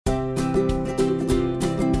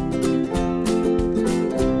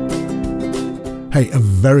Hey, a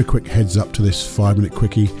very quick heads up to this 5-minute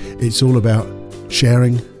quickie. It's all about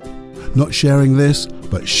sharing. Not sharing this,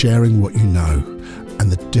 but sharing what you know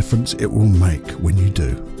and the difference it will make when you do.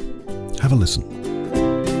 Have a listen.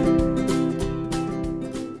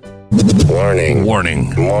 Warning.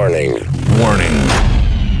 Warning. Warning. Warning.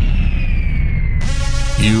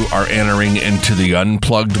 You are entering into the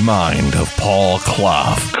unplugged mind of Paul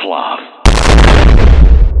Clough.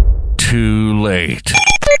 Too late.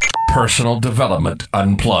 Personal Development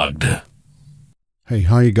Unplugged. Hey,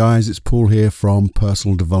 hi you guys, it's Paul here from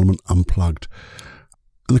Personal Development Unplugged.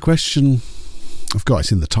 And the question I've got,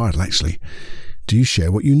 it's in the title actually, do you share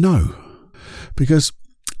what you know? Because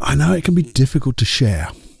I know it can be difficult to share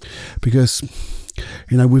because,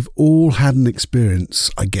 you know, we've all had an experience,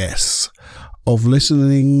 I guess, of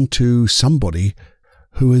listening to somebody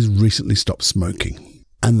who has recently stopped smoking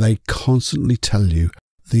and they constantly tell you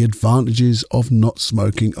the advantages of not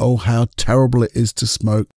smoking, oh how terrible it is to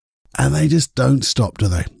smoke, and they just don't stop, do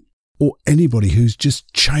they? Or anybody who's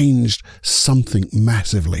just changed something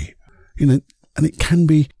massively, you know, and it can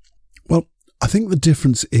be, well, I think the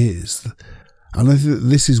difference is, and I think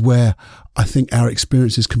this is where I think our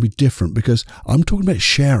experiences can be different, because I'm talking about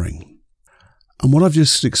sharing, and what I've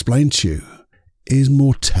just explained to you is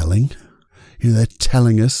more telling. You know, they're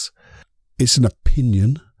telling us it's an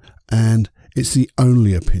opinion, and it's the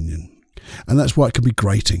only opinion, and that's why it can be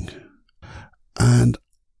grating. And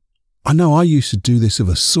I know I used to do this of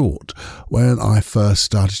a sort when I first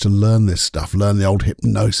started to learn this stuff, learn the old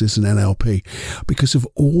hypnosis and NLP, because of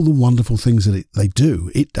all the wonderful things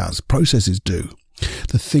that processes do,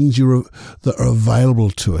 the things that are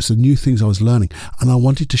available to us, the new things I was learning, and I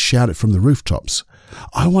wanted to shout it from the rooftops.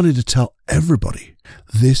 I wanted to tell everybody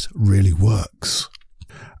this really works,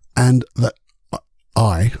 and that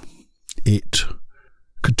it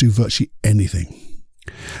could do virtually anything.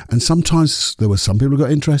 And sometimes there were some people who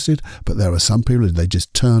got interested, but there were some people who they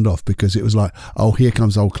just turned off because it was like, oh, here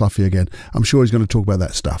comes old Cluffy again. I'm sure he's going to talk about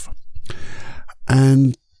that stuff.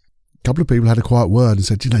 And a couple of people had a quiet word and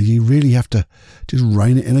said, you know, you really have to just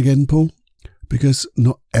rein it in again, Paul, because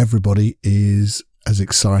not everybody is as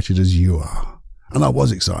excited as you are. And I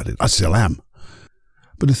was excited. I still am.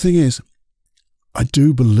 But the thing is, I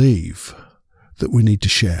do believe that we need to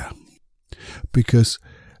share, because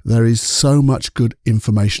there is so much good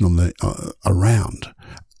information on the around,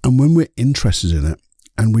 and when we're interested in it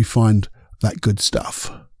and we find that good stuff,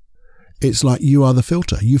 it's like you are the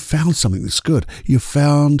filter. You found something that's good. You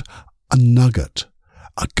found a nugget,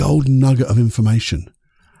 a golden nugget of information,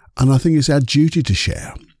 and I think it's our duty to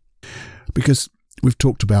share, because we've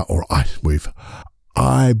talked about, or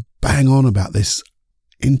I bang on about this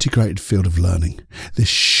integrated field of learning, this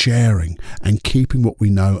sharing and keeping what we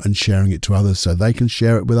know and sharing it to others so they can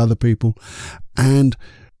share it with other people, and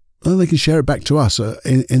then they can share it back to us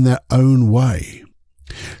in their own way.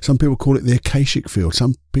 Some people call it the akashic field.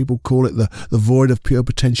 Some people call it the void of pure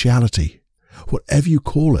potentiality. Whatever you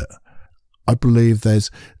call it, I believe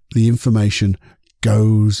there's the information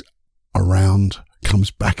goes around,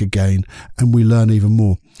 comes back again, and we learn even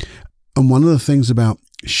more. And one of the things about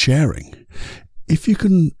sharing, if you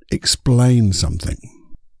can explain something,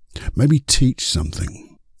 maybe teach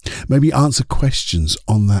something, maybe answer questions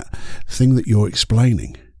on that thing that you're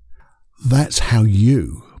explaining, that's how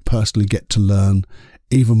you personally get to learn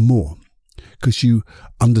even more, because you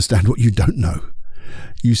understand what you don't know.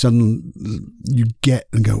 You get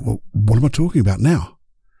and go, well, what am I talking about now?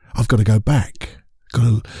 I've got to go back.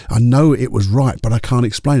 I know it was right, but I can't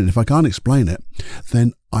explain it. If I can't explain it,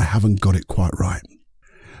 then I haven't got it quite right.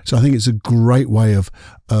 So I think it's a great way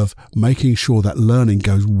of making sure that learning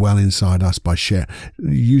goes well inside us by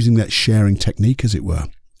using that sharing technique, as it were.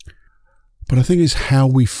 But I think it's how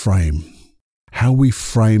we frame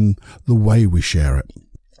the way we share it.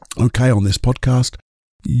 Okay, on this podcast,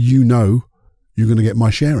 you know you're going to get my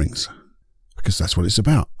sharings, because that's what it's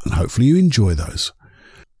about, and hopefully you enjoy those.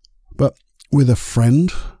 But with a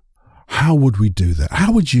friend, how would we do that?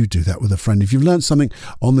 How would you do that with a friend? If you've learned something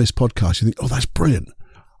on this podcast, you think, oh, that's brilliant.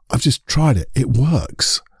 I've just tried it. It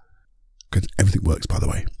works. Because everything works, by the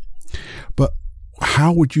way. But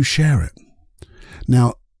how would you share it?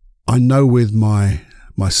 Now, I know with my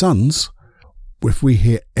sons, if we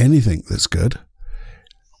hear anything that's good,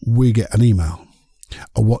 we get an email,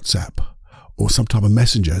 a WhatsApp, or some type of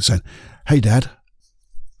messenger saying, hey, Dad,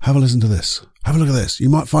 have a listen to this. Have a look at this. You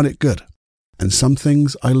might find it good. And some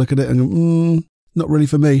things I look at it and go, not really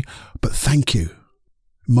for me, but thank you.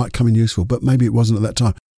 It might come in useful, but maybe it wasn't at that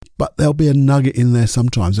time. But there'll be a nugget in there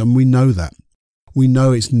sometimes, and we know that. We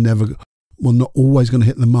know it's not always going to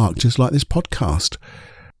hit the mark, just like this podcast.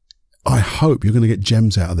 I hope you're going to get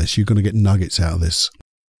gems out of this. You're going to get nuggets out of this.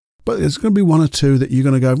 But there's going to be one or two that you're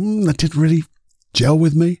going to go, that didn't really gel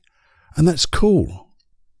with me. And that's cool.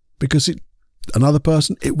 Because another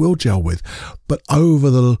person, it will gel with. But over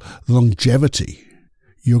the longevity,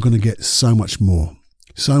 you're going to get so much more.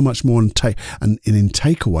 So much more. And in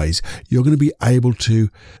takeaways, you're going to be able to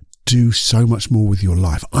do so much more with your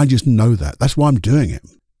life. I just know that. That's why I'm doing it.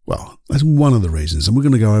 Well, that's one of the reasons. And we're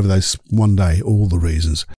going to go over those one day, all the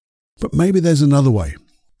reasons. But maybe there's another way.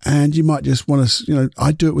 And you might just want to,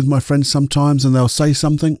 I do it with my friends sometimes and they'll say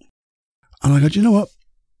something. And I go, do you know what?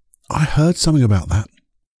 I heard something about that.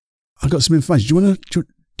 I got some information.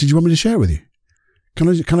 Did you want me to share it with you?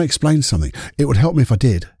 Can I explain something? It would help me if I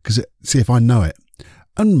did, because see if I know it.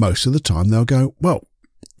 And most of the time they'll go, well,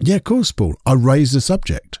 yeah, of course, Paul. I raise the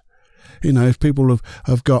subject. If people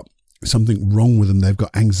have got something wrong with them, they've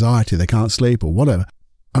got anxiety, they can't sleep or whatever.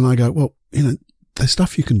 And I go, well, there's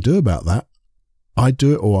stuff you can do about that. I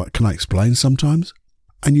do it, or can I explain sometimes?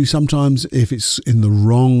 And you sometimes, if it's in the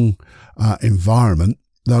wrong environment,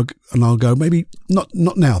 I'll go, maybe not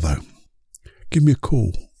now though. Give me a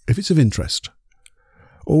call if it's of interest.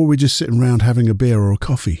 Or we're just sitting around having a beer or a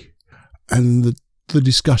coffee and the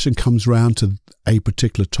discussion comes round to a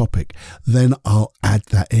particular topic, then I'll add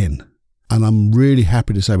that in. And I'm really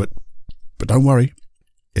happy to say, but don't worry,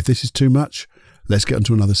 if this is too much, let's get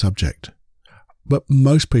onto another subject. But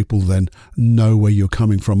most people then know where you're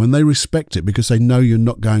coming from and they respect it because they know you're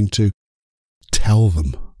not going to tell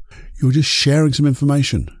them. You're just sharing some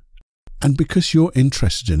information. And because you're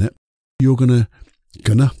interested in it, you're gonna,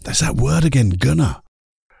 that's that word again, gonna.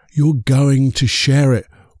 You're going to share it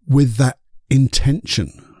with that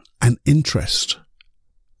intention and interest.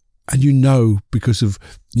 And because of,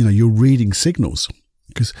 you're reading signals.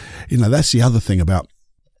 Because, that's the other thing about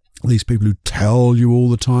these people who tell you all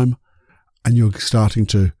the time and you're starting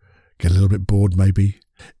to get a little bit bored maybe.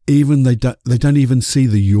 Even they don't even see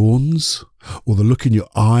the yawns or the look in your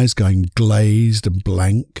eyes going glazed and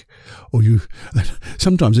blank. Or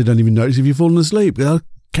sometimes they don't even notice if you've fallen asleep. They'll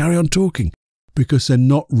carry on talking because they're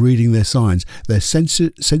not reading their signs. Their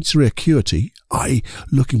sensory acuity, i.e.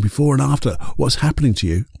 looking before and after what's happening to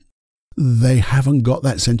you, they haven't got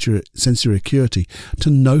that sensory acuity to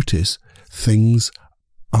notice things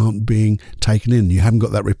aren't being taken in. You haven't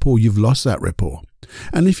got that rapport. You've lost that rapport.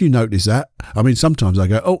 And if you notice that, sometimes I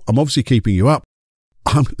go, I'm obviously keeping you up.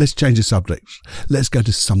 Let's change the subject. Let's go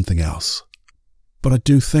to something else. But I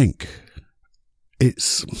do think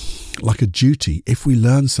it's like a duty. If we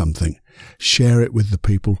learn something, share it with the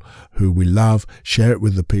people who we love, share it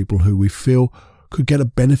with the people who we feel could get a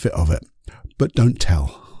benefit of it. But don't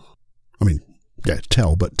tell.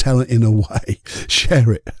 Tell, but tell it in a way.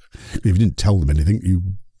 Share it. If you didn't tell them anything,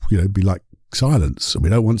 you'd be like silence. We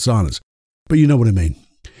don't want silence. But you know what I mean.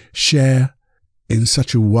 Share in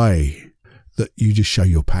such a way that you just show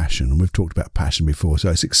your passion. And we've talked about passion before. So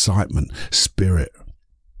it's excitement, spirit,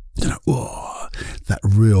 that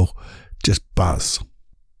real just buzz.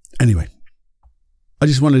 Anyway, I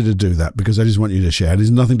just wanted to do that because I just want you to share. There's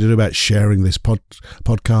nothing to do about sharing this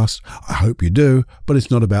podcast. I hope you do, but it's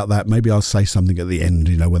not about that. Maybe I'll say something at the end,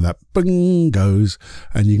 when that bing goes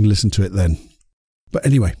and you can listen to it then. But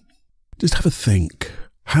anyway, just have a think.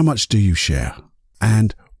 How much do you share?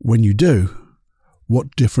 And when you do,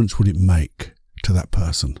 what difference would it make to that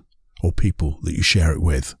person or people that you share it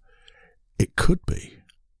with? It could be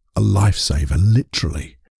a lifesaver,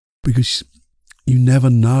 literally, because you never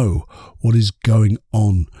know what is going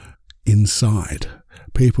on inside.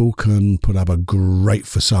 People can put up a great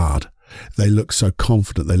facade. They look so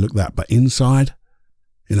confident, they look that, but inside,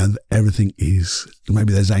 everything is,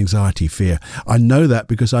 maybe there's anxiety, fear. I know that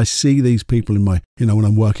because I see these people in my, when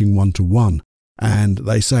I'm working one-to-one, and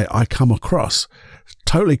they say, I come across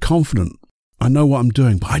totally confident. I know what I'm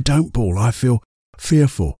doing, but I don't, Paul. I feel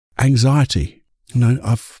fearful, anxiety.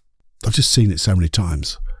 I've just seen it so many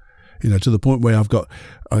times. To the point where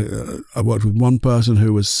I worked with one person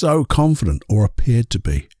who was so confident or appeared to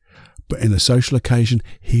be, but in a social occasion,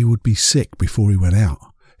 he would be sick before he went out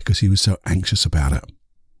because he was so anxious about it.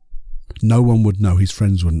 No one would know. His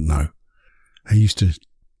friends wouldn't know. He used to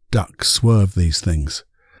swerve these things.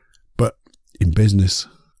 But in business,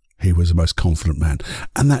 he was the most confident man.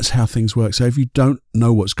 And that's how things work. So if you don't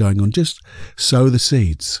know what's going on, just sow the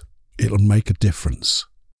seeds. It'll make a difference.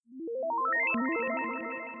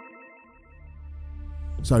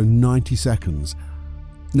 So 90 seconds.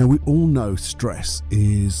 Now, we all know stress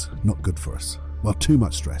is not good for us. Well, too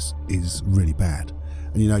much stress is really bad.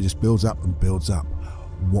 And it just builds up and builds up.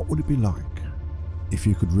 What would it be like if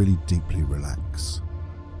you could really deeply relax?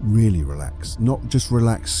 Really relax. Not just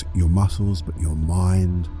relax your muscles, but your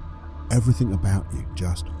mind everything about you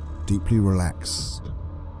just deeply relaxed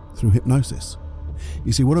through hypnosis.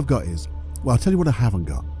 You see, what I've got is, well, I'll tell you what I haven't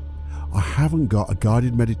got. I haven't got a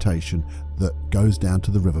guided meditation that goes down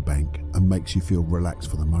to the riverbank and makes you feel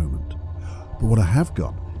relaxed for the moment. But what I have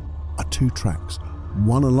got are 2 tracks.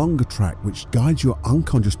 One, a longer track, which guides your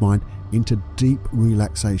unconscious mind into deep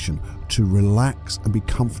relaxation, to relax and be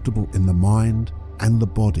comfortable in the mind and the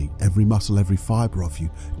body, every muscle, every fiber of you,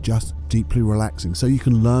 just deeply relaxing, so you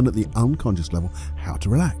can learn at the unconscious level how to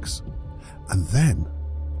relax. And then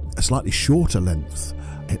a slightly shorter length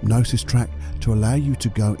hypnosis track to allow you to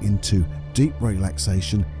go into deep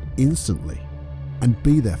relaxation instantly and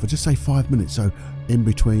be there for just say 5 minutes. So in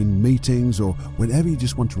between meetings or whenever you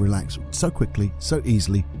just want to relax so quickly, so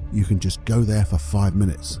easily, you can just go there for 5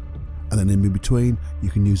 minutes. And then in between, you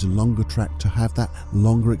can use a longer track to have that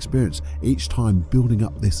longer experience, each time building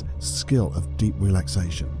up this skill of deep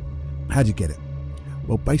relaxation. How do you get it?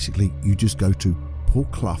 Well, basically, you just go to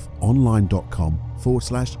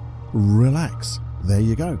paulcloughonline.com/relax. There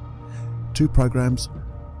you go. 2 programs.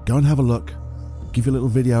 Go and have a look. Give you a little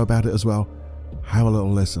video about it as well. Have a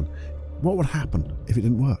little listen. What would happen if it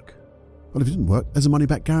didn't work? Well, if it didn't work, there's a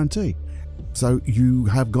money-back guarantee. So you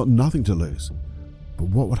have got nothing to lose. But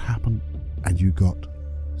what would happen? And you got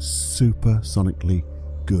supersonically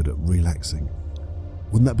good at relaxing.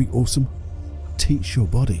 Wouldn't that be awesome? Teach your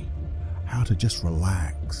body how to just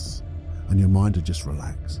relax and your mind to just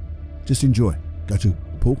relax. Just enjoy. Go to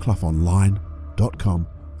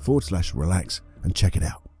paulcloughonline.com/relax and check it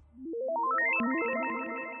out.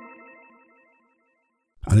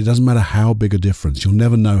 And it doesn't matter how big a difference, you'll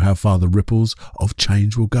never know how far the ripples of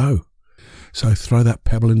change will go. So throw that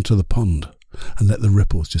pebble into the pond and let the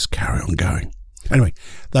ripples just carry on going. Anyway,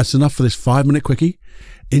 that's enough for this 5-minute quickie.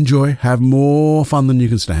 Enjoy, have more fun than you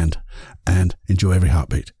can stand, and enjoy every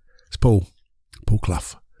heartbeat. It's Paul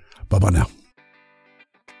Clough. Bye-bye now.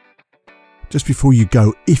 Just before you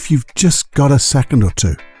go, if you've just got a second or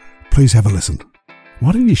 2, please have a listen.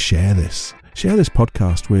 Why don't you share this? Share this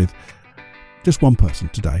podcast with just one person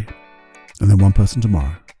today, and then one person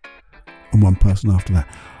tomorrow, and one person after that.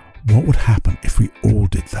 What would happen if we all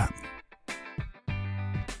did that?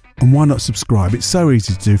 And why not subscribe? It's so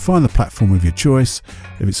easy to do. Find the platform of your choice.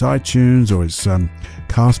 If it's iTunes or it's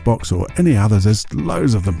Castbox or any others, there's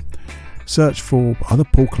loads of them. Search for either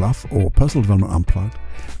Paul Clough or Personal Development Unplugged,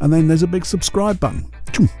 and then there's a big subscribe button.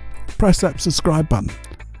 Press that subscribe button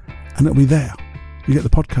and it'll be there. You get the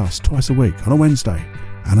podcast twice a week, on a Wednesday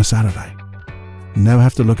and a Saturday. Never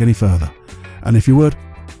have to look any further. And if you would,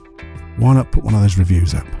 why not put one of those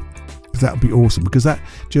reviews up? Because that would be awesome, because that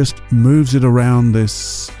just moves it around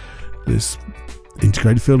this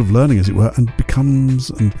integrated field of learning, as it were, and becomes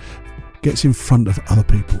and gets in front of other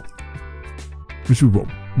people, which is what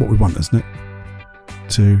we want, isn't it?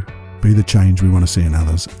 To be the change we want to see in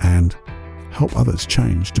others and help others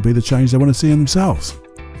change to be the change they want to see in themselves.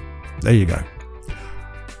 There you go.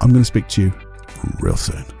 I'm going to speak to you real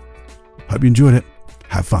soon. Hope you enjoyed it.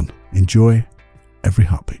 Have fun. Enjoy every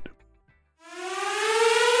heartbeat.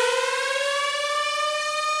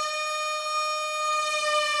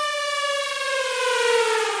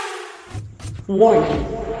 Warning,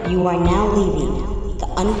 you are now leaving the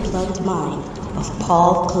unplugged mind of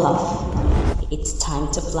Paul Clough. It's time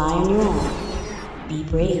to fly on your own. Be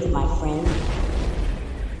brave, my friend.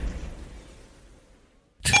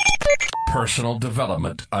 Personal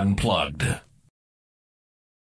Development Unplugged.